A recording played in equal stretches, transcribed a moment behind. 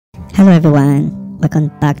Hello everyone, welcome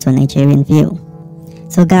back to a Nigerian view.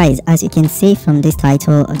 So guys, as you can see from this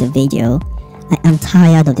title of the video, I am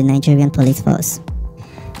tired of the Nigerian police force.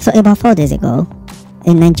 So about 4 days ago,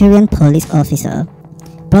 a Nigerian police officer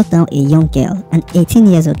brought down a young girl, an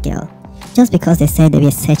 18-year-old girl, just because they said they were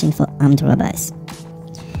searching for armed robbers.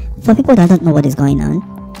 For people that don't know what is going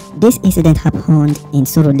on, this incident happened in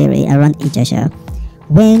Surulere around Ijesha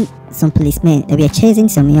when some policemen, they were chasing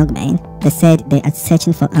some young men. They said they are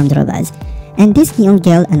searching for armed robbers, and this young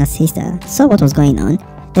girl and her sister saw what was going on.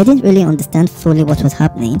 They didn't really understand fully what was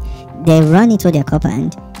happening. They ran into their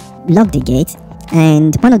compound, locked the gate,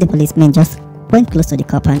 and one of the policemen just went close to the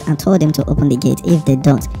compound and told them to open the gate. If they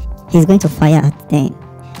don't, he's going to fire at them.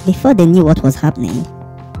 Before they knew what was happening,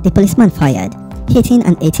 the policeman fired, hitting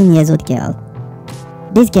an 18-year-old girl.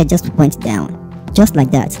 This girl just went down, just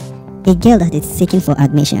like that. A girl that is seeking for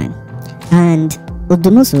admission. And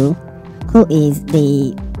Odumusu, who is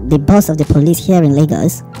the boss of the police here in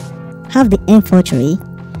Lagos, have the infantry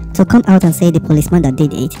to come out and say the policeman that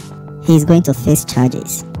did it, he is going to face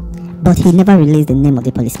charges. But he never released the name of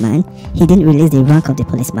the policeman. He didn't release the rank of the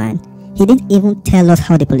policeman. He didn't even tell us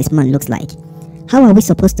how the policeman looks like. How are we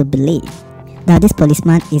supposed to believe that this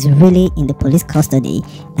policeman is really in the police custody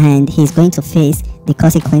and he's going to face the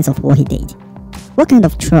consequence of what he did? What kind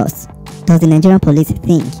of trust does the Nigerian police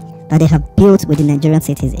think that they have built with the Nigerian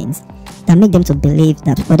citizens that make them to believe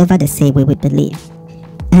that whatever they say we will believe?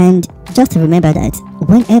 And just to remember that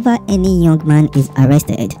whenever any young man is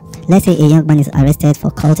arrested, let's say a young man is arrested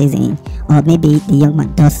for cultism, or maybe the young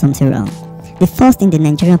man does something wrong, the first thing the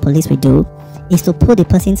Nigerian police will do is to put the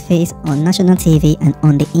person's face on national TV and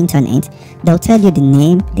on the internet. They'll tell you the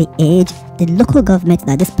name, the age, the local government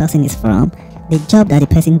that this person is from, the job that the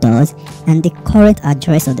person does, and the current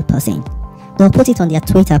address of the person. They'll put it on their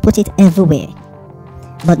Twitter, put it everywhere.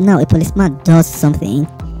 But now a policeman does something,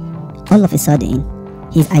 all of a sudden,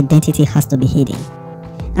 his identity has to be hidden.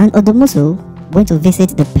 And Odumusu went to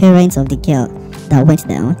visit the parents of the girl that went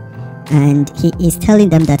down, and he is telling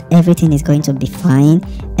them that everything is going to be fine,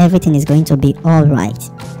 everything is going to be alright,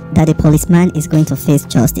 that the policeman is going to face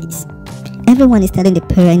justice. Everyone is telling the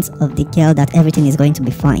parents of the girl that everything is going to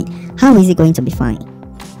be fine. How is it going to be fine?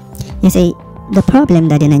 You see, the problem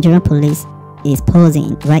that the Nigerian police is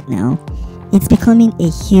posing right now, it's becoming a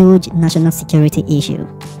huge national security issue.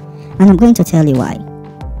 And I'm going to tell you why.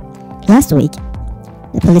 Last week,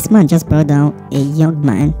 the policeman just brought down a young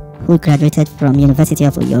man who graduated from University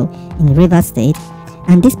of Uyo in Rivers State,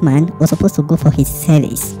 and this man was supposed to go for his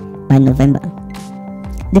service by November.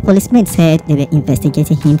 The policemen said they were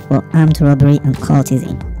investigating him for armed robbery and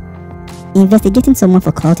cultism. Investigating someone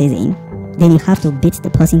for cultism, then you have to beat the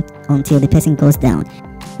person until the person goes down.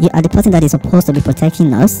 You are the person that is supposed to be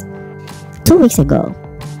protecting us. 2 weeks ago,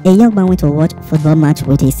 a young man went to watch a football match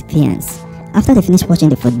with his fiancée. After they finished watching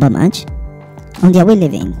the football match, on their way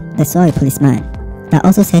leaving, they saw a policeman that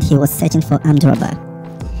also said he was searching for armed robber.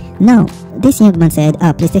 Now, this young man said,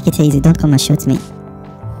 please take it easy, don't come and shoot me.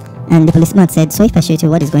 And the policeman said, so if I shoot you,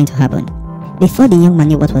 what is going to happen? Before the young man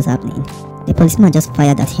knew what was happening, the policeman just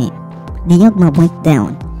fired at him. The young man went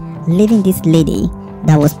down, leaving this lady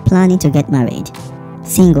that was planning to get married,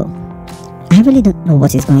 single. I really don't know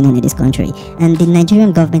what is going on in this country, and the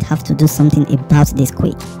Nigerian government have to do something about this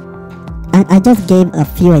quick. And I just gave a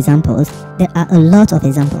few examples. There are a lot of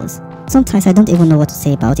examples. Sometimes I don't even know what to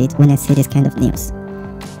say about it when I see this kind of news.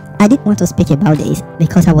 I didn't want to speak about this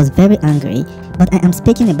because I was very angry, but I am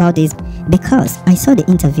speaking about this because I saw the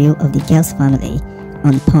interview of the girl's family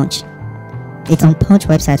on Punch. It's on Punch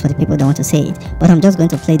website for the people that want to say it, but I'm just going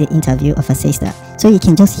to play the interview of her sister so you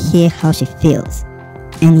can just hear how she feels.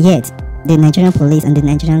 And yet, the Nigerian police and the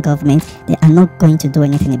Nigerian government, they are not going to do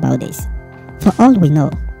anything about this. For all we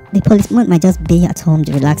know, the policeman might just be at home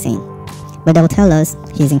relaxing, but they will tell us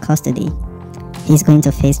he's in custody. He's going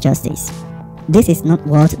to face justice. This is not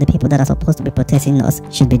what the people that are supposed to be protecting us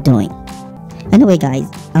should be doing. Anyway guys,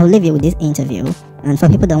 I'll leave you with this interview, and for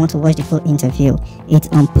people that want to watch the full interview, it's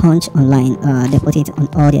on Punch online. They put it on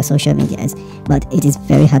all their social medias, but it is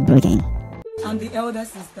very heartbreaking. I'm the elder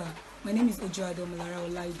sister. My name is Ojoado Mulara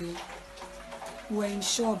Olaide. We were in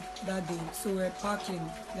shop that day, so we're parking,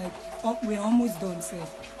 like we're almost done, sir.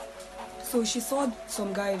 So she saw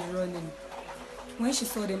some guys running. When she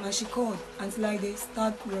saw them and she called until like they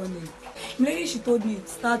start running. Immediately she told me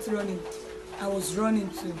start running. I was running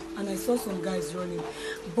too, and I saw some guys running.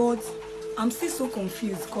 But I'm still so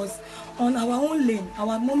confused because on our own lane,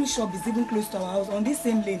 our mommy shop is even close to our house. On this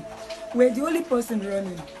same lane, we're the only person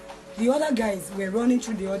running. The other guys were running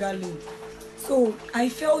through the other lane. So I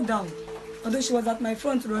fell down. Although she was at my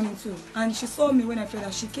front running too, and she saw me when I fell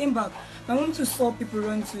down. She came back. My mom too saw people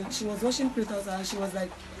run too. She was washing clothes outside, and she was like,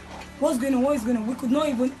 "What's going on? What is going on?" We could not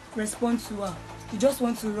even respond to her. We just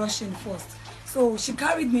want to rush in first. So she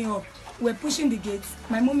carried me up. We're pushing the gates.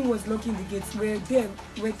 My mommy was locking the gates. We're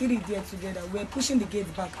three there together. We're pushing the gates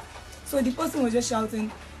back. So the person was just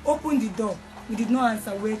shouting, "Open the door." We did not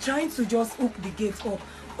answer. We're trying to just hook the gate up.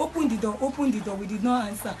 Open the door, open the door. We did not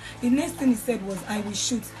answer. The next thing he said was, "I will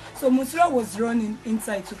shoot." So Musura was running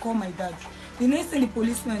inside to call my dad. The next thing the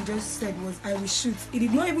policeman just said was, "I will shoot." He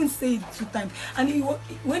did not even say it 2 times. And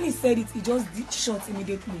when he said it, he just shot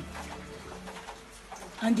immediately.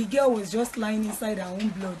 And the girl was just lying inside her own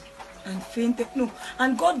blood and fainted. No,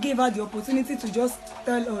 and God gave her the opportunity to just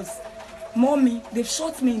tell us, "Mommy, they've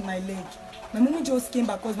shot me in my leg." My mommy just came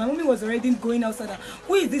back because my mommy was already going outside.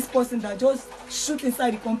 Who is this person that just shoot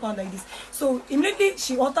inside the compound like this? So immediately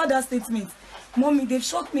she uttered that statement, "Mommy, they've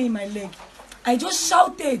shot me in my leg." I just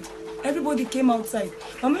shouted. Everybody came outside.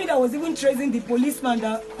 My mommy that was even tracing the policeman,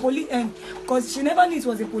 because she never knew it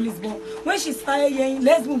was a police. But when she started yelling,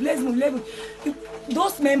 "Let's move, let's move, let's move,"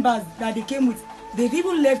 those members that they came with, they've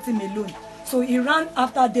even left him alone. So he ran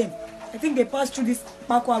after them. I think they passed through this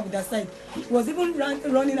parkour with their side. He was even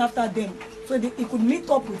running after them, so he could meet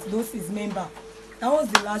up with his member. That was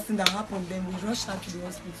the last thing that happened. Then we rushed her to the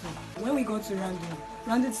hospital. When we got to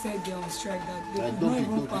Randall said they're on strike, that they could not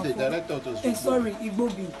even perform. Sorry,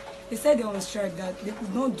 Igbobi. They said they're on strike, that they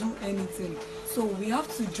could not do anything. So we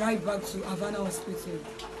have to drive back to Havana Hospital.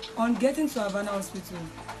 On getting to Havana Hospital,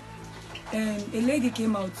 a lady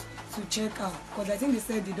came out to check her, because I think they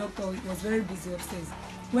said the doctor was very busy upstairs.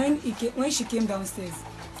 When she came downstairs,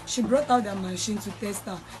 she brought out the machine to test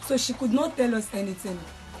her, so she could not tell us anything.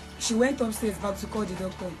 She went upstairs back to call the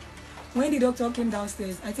doctor. When the doctor came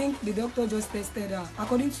downstairs, I think the doctor just tested her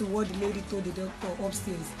according to what the lady told the doctor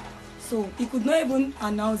upstairs. So he could not even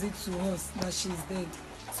announce it to us that she's dead.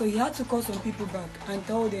 So he had to call some people back and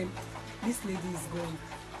tell them, "This lady is gone."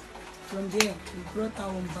 From there, we brought her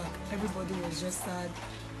home back. Everybody was just sad.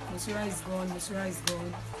 Musura is gone, Musura is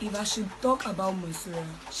gone. If I should talk about Musura,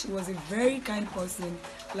 she was a very kind person,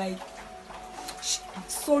 like,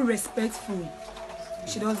 so respectful.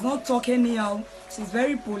 She does not talk anyhow. She's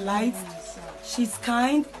very polite. She's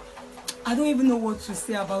kind. I don't even know what to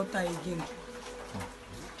say about her again.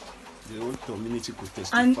 The whole community could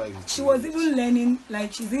testify. And she was even learning,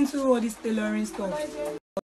 like, she's into all this tailoring stuff.